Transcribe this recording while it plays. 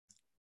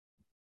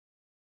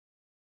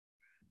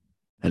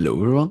Hello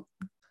everyone,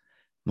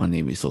 my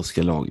name is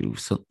Oskar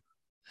Lagerosen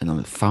and I'm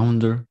the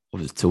founder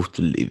of The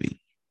Total Living.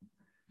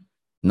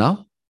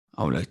 Now,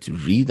 I would like to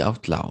read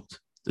out loud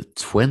the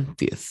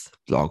 20th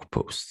blog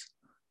post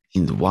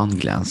in the One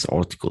Glance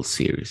article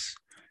series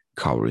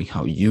covering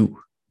how you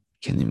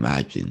can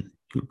imagine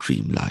your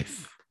dream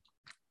life.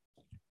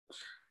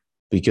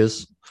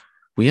 Because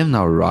we have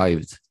now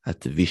arrived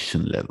at the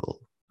vision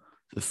level,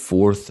 the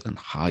fourth and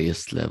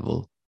highest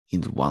level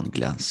in the One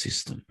Glance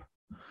system.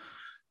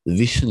 The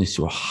vision is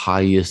your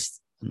highest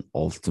and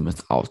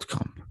ultimate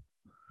outcome.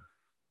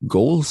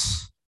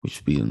 Goals, which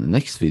will be in the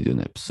next video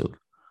and episode,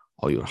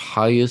 are your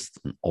highest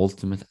and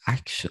ultimate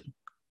action,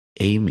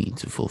 aiming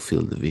to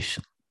fulfill the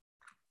vision.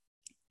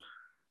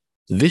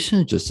 The vision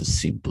is just a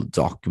simple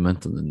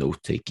document on the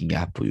note-taking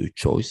app of your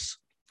choice.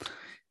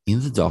 In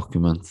the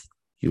document,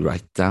 you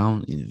write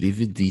down in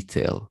vivid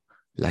detail,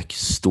 like a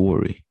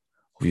story,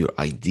 of your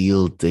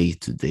ideal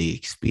day-to-day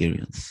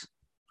experience.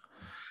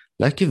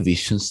 Like a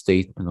vision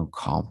statement on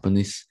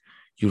companies,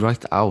 you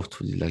write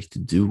out what you like to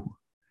do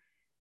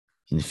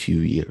in a few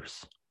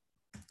years.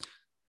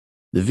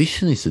 The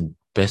vision is the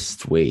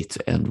best way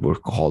to end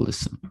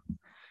workaholism.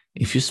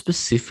 If you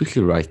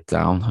specifically write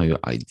down how your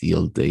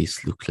ideal days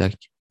look like,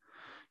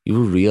 you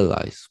will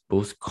realize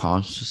both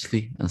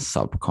consciously and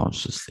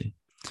subconsciously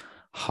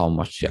how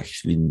much you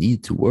actually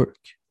need to work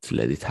to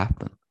let it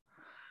happen.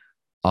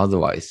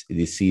 Otherwise, it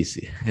is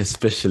easy,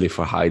 especially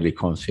for highly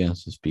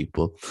conscientious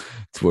people,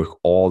 to work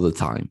all the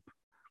time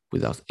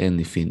without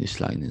any finish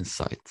line in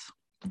sight.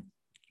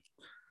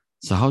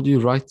 So how do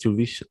you write your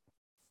vision?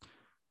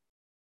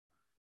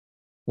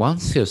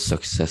 Once you have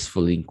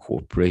successfully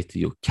incorporated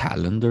your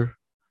calendar,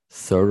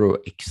 thorough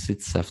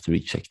exits after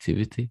each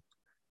activity,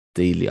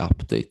 daily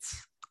updates,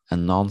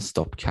 and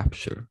non-stop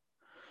capture,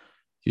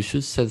 you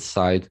should set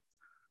aside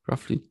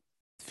roughly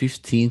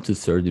 15 to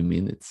 30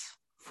 minutes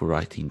for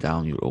writing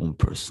down your own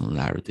personal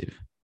narrative.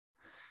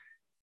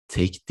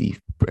 Take deep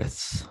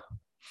breaths.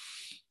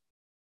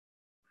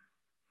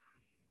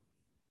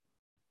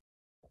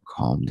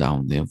 Calm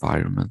down the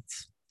environment.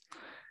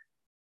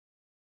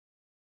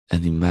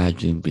 And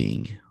imagine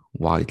being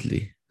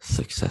widely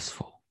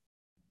successful.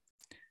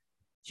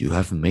 You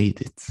have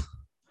made it.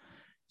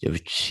 You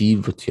have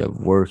achieved what you have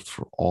worked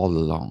for all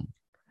along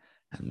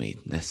and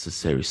made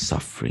necessary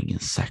suffering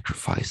and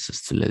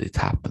sacrifices to let it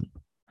happen.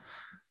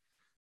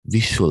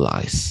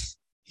 Visualize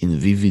in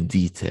vivid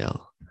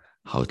detail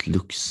how it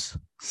looks,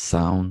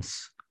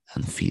 sounds,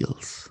 and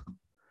feels.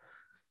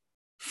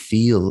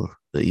 Feel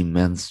the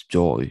immense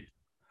joy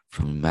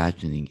from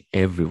imagining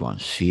everyone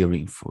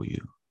cheering for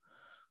you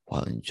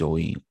while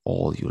enjoying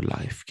all your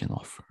life can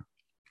offer.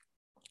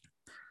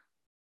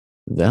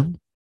 Then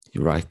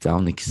you write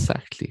down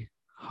exactly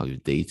how your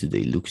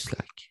day-to-day looks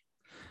like.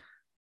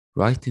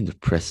 Write in the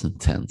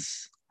present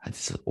tense as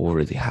it has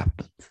already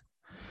happened.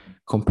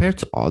 Compared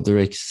to other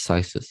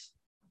exercises,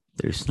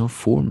 there is no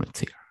format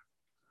here.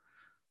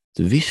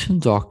 The vision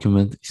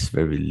document is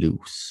very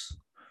loose,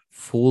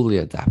 fully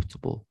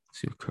adaptable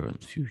to your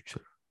current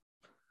future.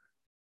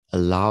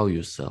 Allow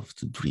yourself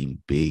to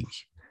dream big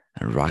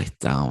and write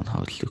down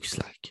how it looks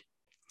like.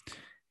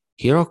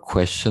 Here are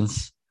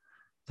questions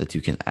that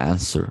you can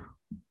answer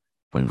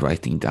when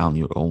writing down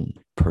your own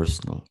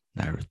personal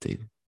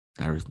narrative,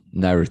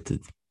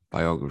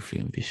 biography,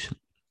 and vision.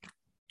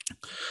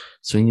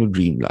 So in your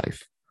dream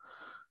life,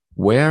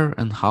 where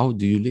and how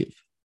do you live?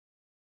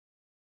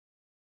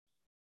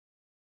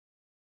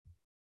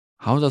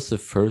 How does the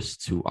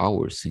first 2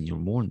 hours in your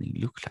morning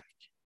look like?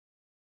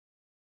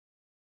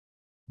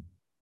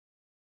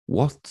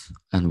 What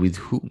and with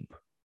whom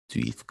do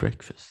you eat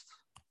breakfast?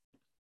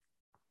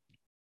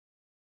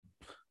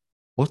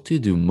 What do you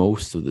do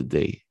most of the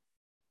day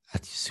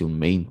as your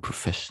main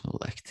professional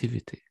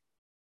activity?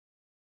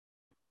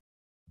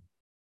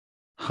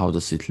 How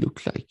does it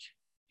look like,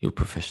 your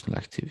professional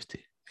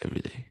activity,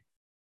 every day?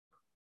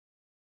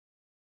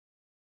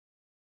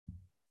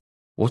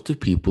 What do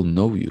people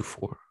know you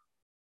for?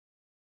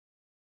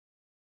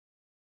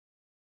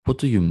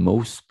 What are you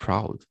most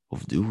proud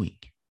of doing?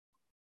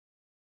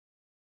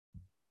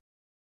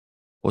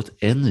 What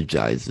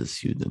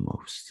energizes you the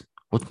most?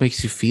 What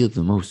makes you feel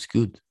the most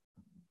good?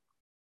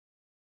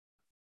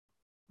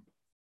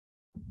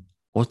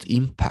 What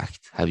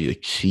impact have you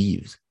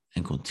achieved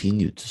and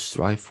continue to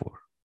strive for?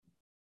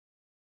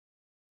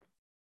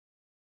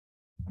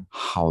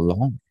 How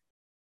long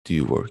do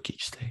you work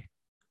each day?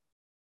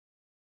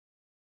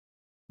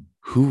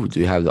 Who do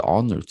you have the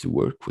honor to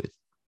work with?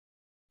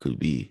 Could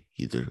be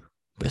either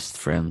best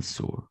friends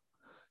or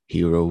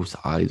heroes,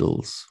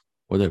 idols,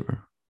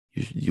 whatever.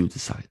 You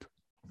decide.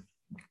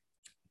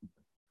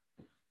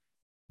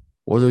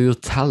 What are your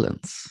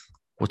talents?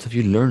 What have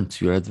you learned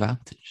to your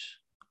advantage?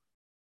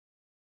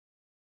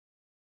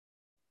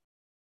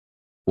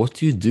 What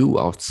do you do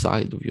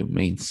outside of your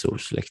main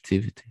social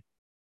activity?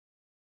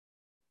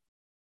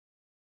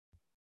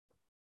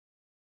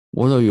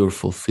 What are your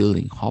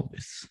fulfilling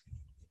hobbies?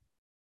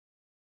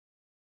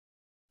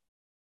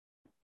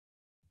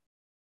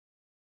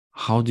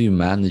 How do you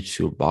manage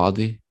your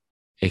body,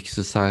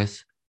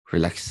 exercise,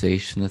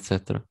 relaxation,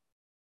 etc.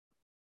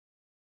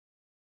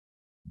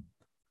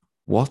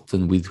 What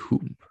and with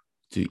whom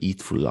do you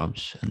eat for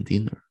lunch and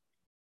dinner?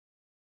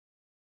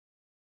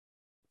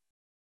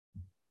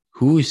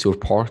 Who is your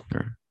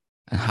partner,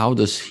 and how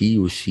does he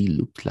or she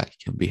look like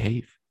and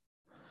behave?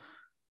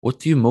 What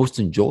do you most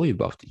enjoy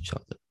about each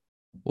other?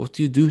 What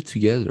do you do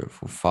together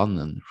for fun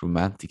and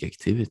romantic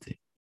activity?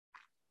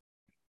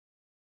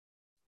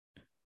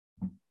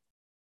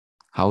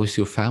 How is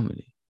your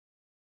family?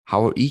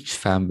 How are each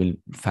family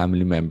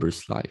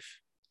member's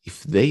life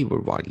if they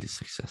were widely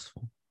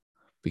successful?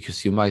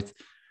 Because you might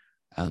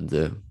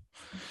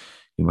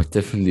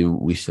definitely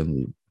wish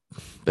them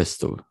the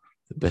best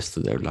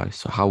of their lives.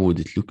 So how would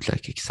it look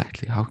like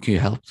exactly? How can you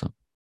help them?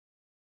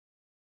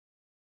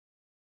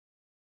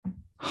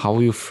 How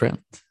are your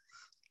friends?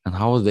 And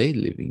how are they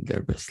living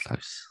their best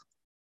lives?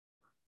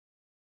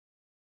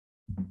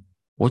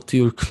 What do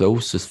your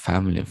closest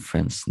family and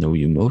friends know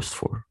you most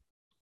for?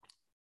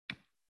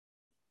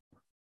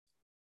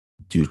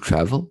 Do you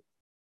travel?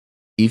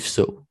 If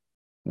so,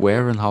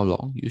 where and how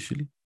long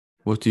usually?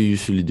 What do you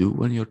usually do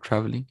when you're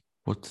traveling?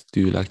 What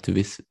do you like to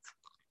visit?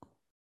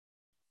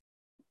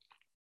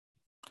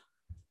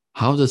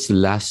 How does the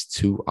last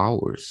 2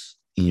 hours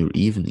in your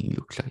evening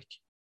look like?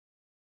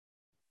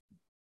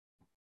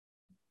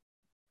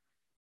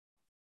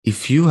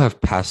 If you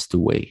have passed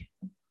away,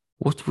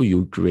 what will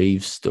your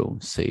gravestone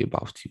say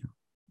about you?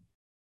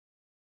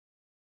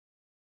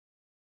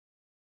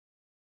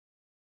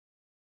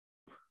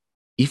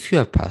 If you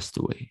have passed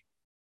away,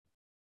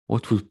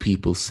 what will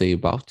people say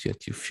about you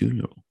at your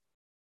funeral?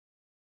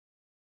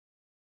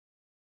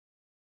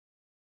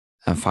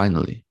 And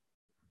finally,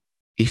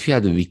 if you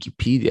had a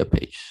Wikipedia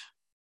page,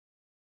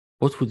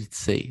 what would it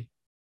say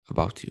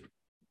about you?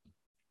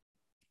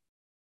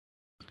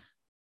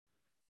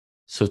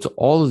 So to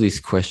all of these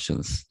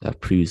questions that I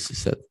previously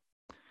said,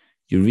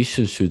 your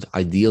vision should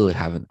ideally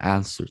have an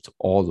answer to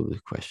all of the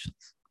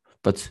questions.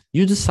 But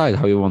you decide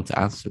how you want to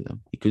answer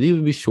them. It could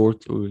even be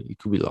short or it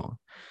could be long,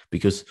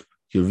 because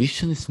your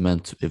vision is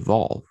meant to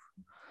evolve.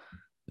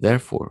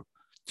 Therefore,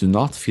 do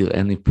not feel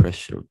any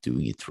pressure of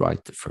doing it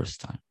right the first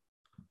time.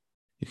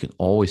 You can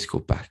always go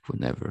back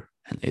whenever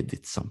and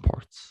edit some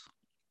parts.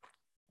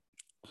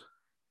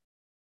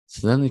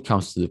 So then it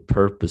comes to the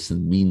purpose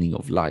and meaning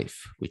of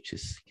life, which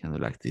is kind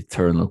of like the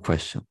eternal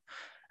question.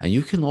 And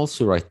you can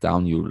also write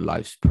down your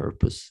life's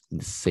purpose in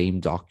the same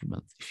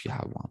document, if you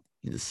have one,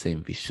 in the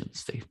same vision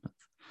statement.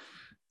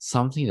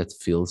 Something that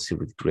fills you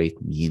with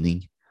great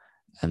meaning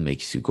and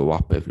makes you go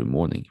up every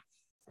morning.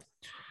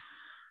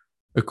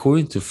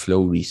 According to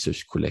Flow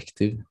Research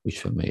Collective,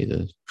 which have made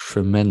a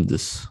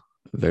tremendous,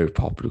 very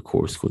popular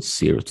course called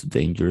Zero to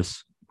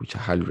Dangerous, which I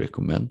highly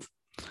recommend.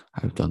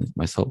 I've done it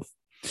myself.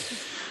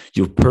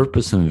 Your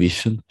purpose and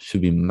vision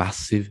should be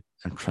massive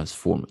and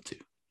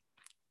transformative.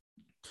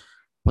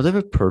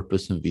 Whatever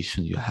purpose and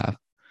vision you have,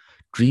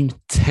 dream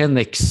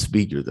 10x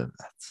bigger than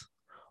that,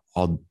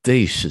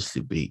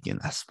 audaciously big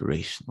and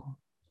aspirational.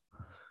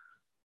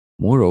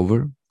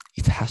 Moreover,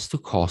 it has to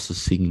cause a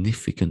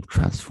significant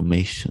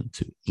transformation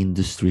to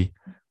industry,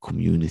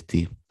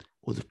 community,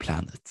 or the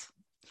planet.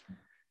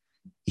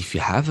 If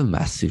you have a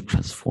massive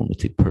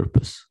transformative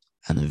purpose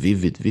and a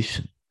vivid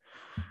vision,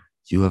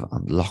 you have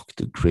unlocked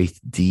a great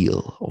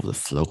deal of the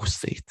flow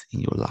state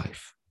in your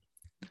life.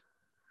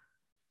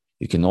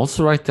 You can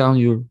also write down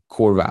your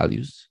core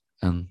values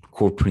and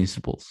core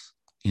principles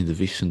in the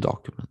vision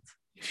document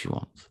if you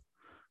want.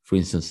 For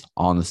instance,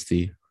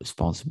 honesty,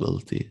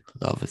 responsibility,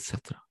 love,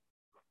 etc.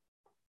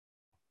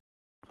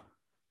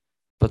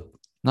 But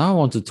now I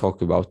want to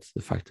talk about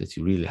the fact that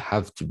you really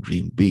have to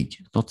dream big,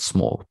 not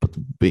small, but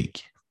big,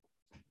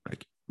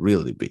 like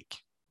really big.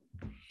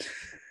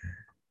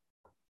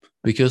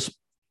 Because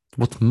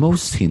what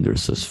most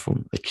hinders us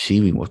from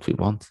achieving what we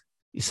want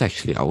is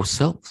actually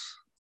ourselves.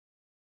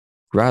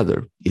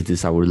 Rather, it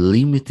is our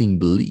limiting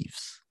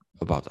beliefs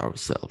about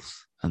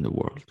ourselves and the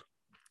world.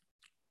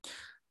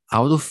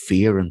 Out of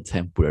fear and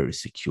temporary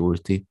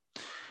security,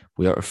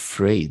 we are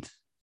afraid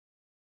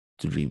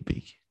to dream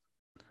big.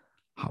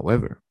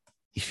 However,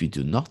 if you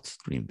do not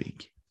dream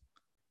big,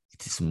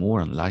 it is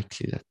more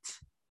unlikely that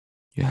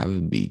you have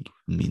a big,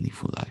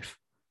 meaningful life.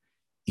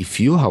 If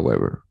you,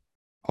 however,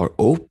 are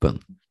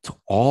open to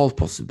all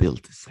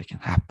possibilities that can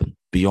happen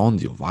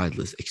beyond your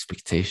wildest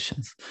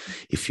expectations,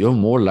 if you're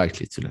more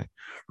likely to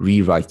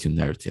rewrite your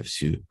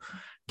narratives, you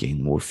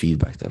gain more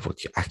feedback of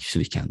what you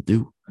actually can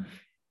do,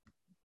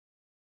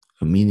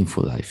 a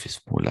meaningful life is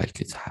more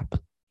likely to happen.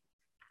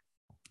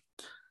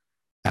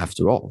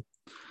 After all,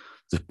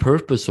 the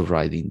purpose of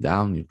writing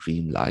down your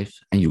dream life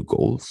and your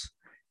goals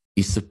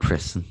is the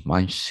present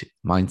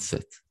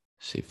mindset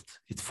shift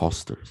it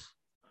fosters.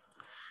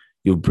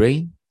 Your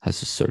brain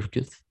has a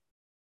circuit,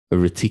 a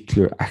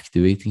reticular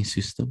activating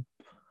system,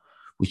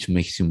 which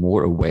makes you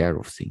more aware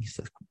of things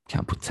that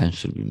can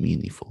potentially be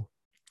meaningful.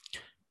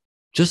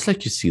 Just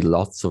like you see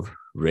lots of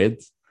red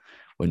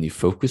when you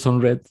focus on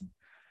red,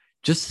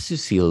 just as you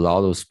see a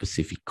lot of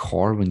specific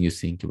car when you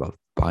think about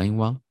buying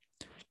one,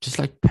 Just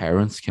like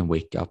parents can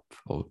wake up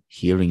or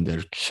hearing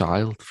their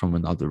child from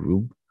another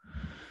room,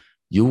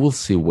 you will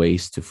see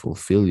ways to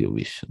fulfill your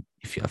vision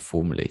if you have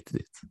formulated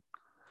it.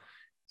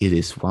 It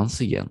is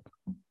once again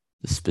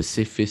the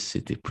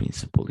specificity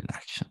principle in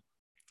action.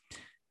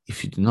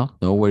 If you do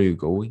not know where you're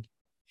going,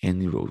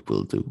 any road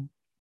will do.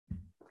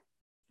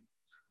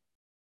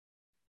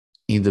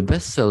 In the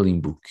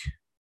best-selling book,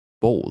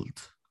 Bold,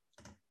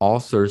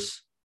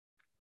 authors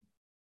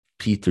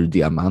Peter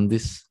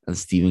Diamandis and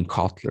Steven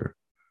Kotler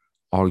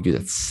argue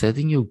that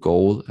setting your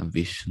goal and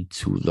vision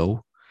too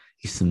low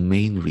is the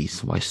main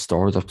reason why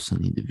startups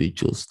and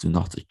individuals do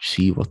not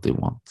achieve what they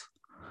want.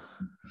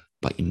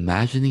 By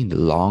imagining the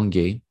long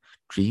game,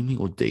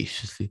 dreaming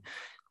audaciously,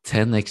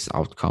 10x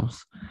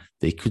outcomes,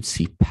 they could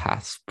see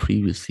paths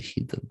previously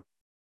hidden.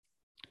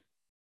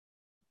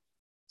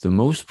 The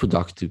most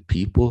productive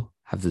people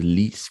have the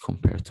least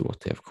compared to what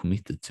they have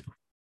committed to.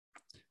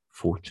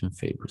 Fortune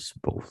favors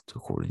both,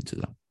 according to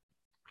them.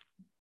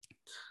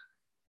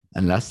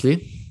 And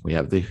lastly, we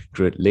have the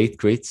late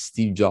great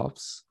Steve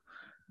Jobs,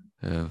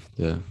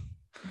 the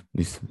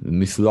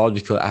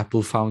mythological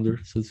Apple founder,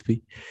 so to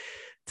speak,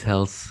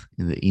 tells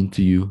in the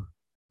interview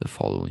the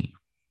following.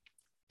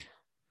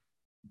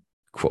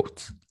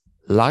 Quote,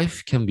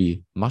 life can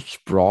be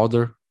much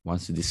broader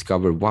once you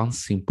discover one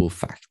simple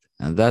fact,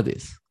 and that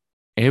is,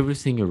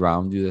 everything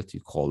around you that you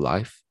call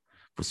life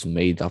was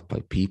made up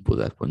by people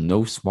that were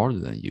no smarter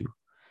than you,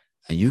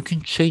 and you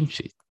can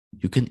change it,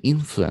 you can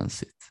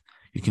influence it,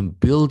 you can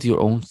build your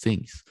own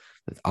things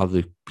that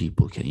other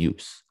people can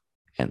use,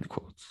 end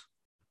quote.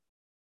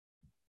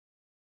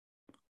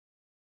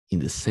 In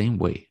the same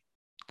way,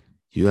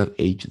 you have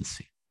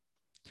agency.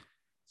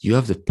 You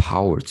have the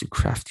power to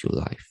craft your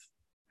life.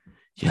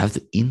 You have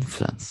the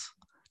influence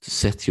to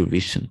set your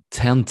vision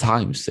 10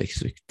 times the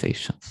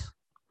expectations.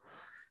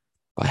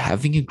 By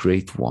having a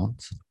great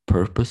want,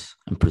 purpose,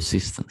 and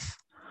persistence,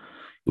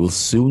 you will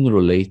sooner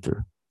or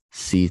later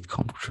see it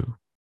come true.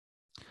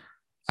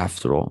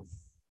 After all,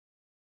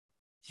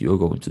 you are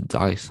going to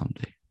die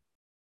someday.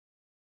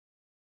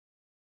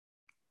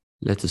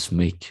 Let us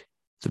make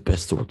the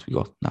best of what we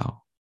got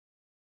now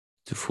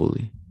to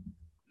fully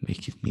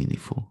make it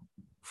meaningful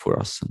for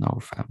us and our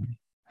family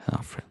and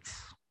our friends.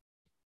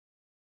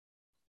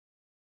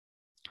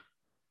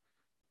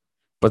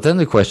 But then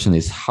the question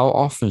is, how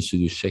often should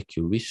you check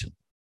your vision?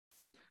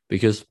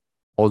 Because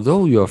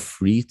although you are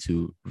free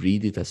to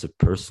read it as a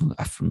personal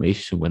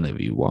affirmation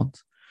whenever you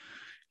want,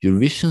 your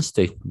vision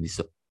statement is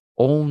the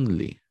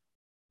only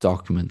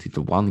document in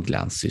the one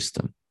glance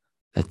system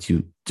that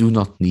you do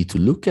not need to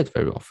look at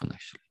very often,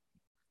 actually.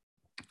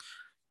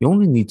 You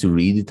only need to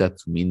read it at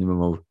a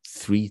minimum of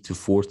 3 to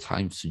 4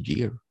 times a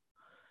year.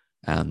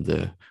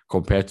 And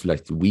compared to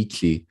like the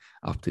weekly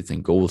updates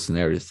and goals and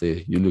areas,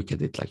 you look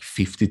at it like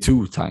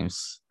 52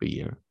 times per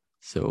year.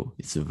 So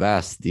it's a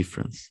vast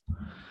difference.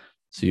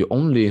 So you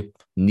only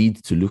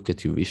need to look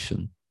at your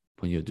vision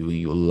when you're doing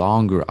your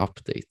longer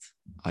update,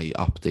 i.e.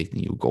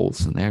 updating your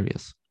goals and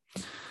areas.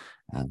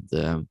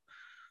 And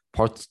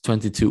part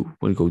 22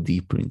 will go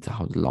deeper into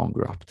how the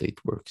longer update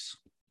works.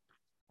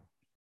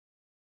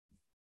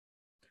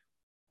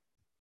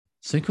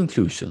 So in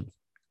conclusion,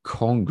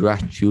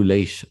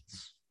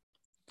 congratulations.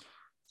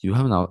 You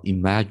have now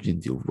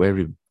imagined your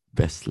very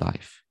best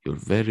life, your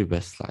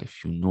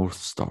North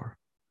Star.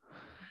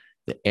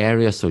 The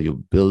areas are your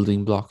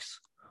building blocks,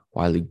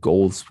 while the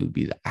goals will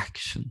be the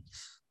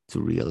actions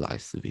to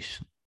realize the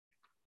vision.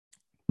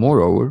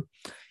 Moreover,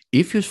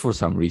 if you for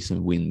some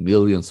reason win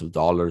millions of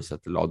dollars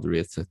at the lottery,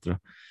 etc.,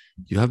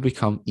 you have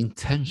become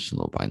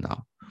intentional by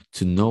now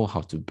to know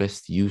how to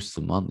best use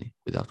the money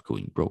without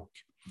going broke.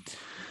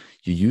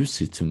 You use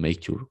it to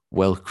make your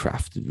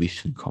well-crafted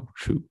vision come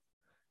true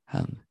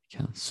and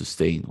can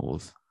sustain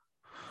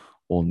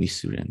all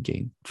misery and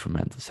gain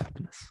tremendous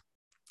happiness.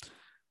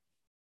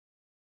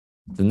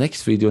 The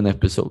next video and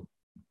episode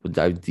will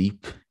dive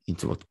deep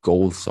into what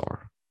goals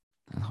are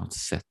and how to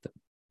set them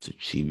to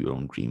achieve your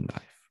own dream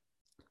life.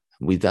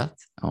 And with that,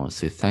 I want to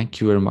say thank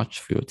you very much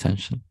for your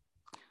attention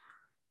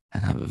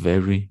and have a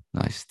very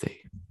nice day.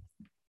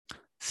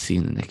 See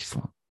you in the next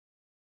one.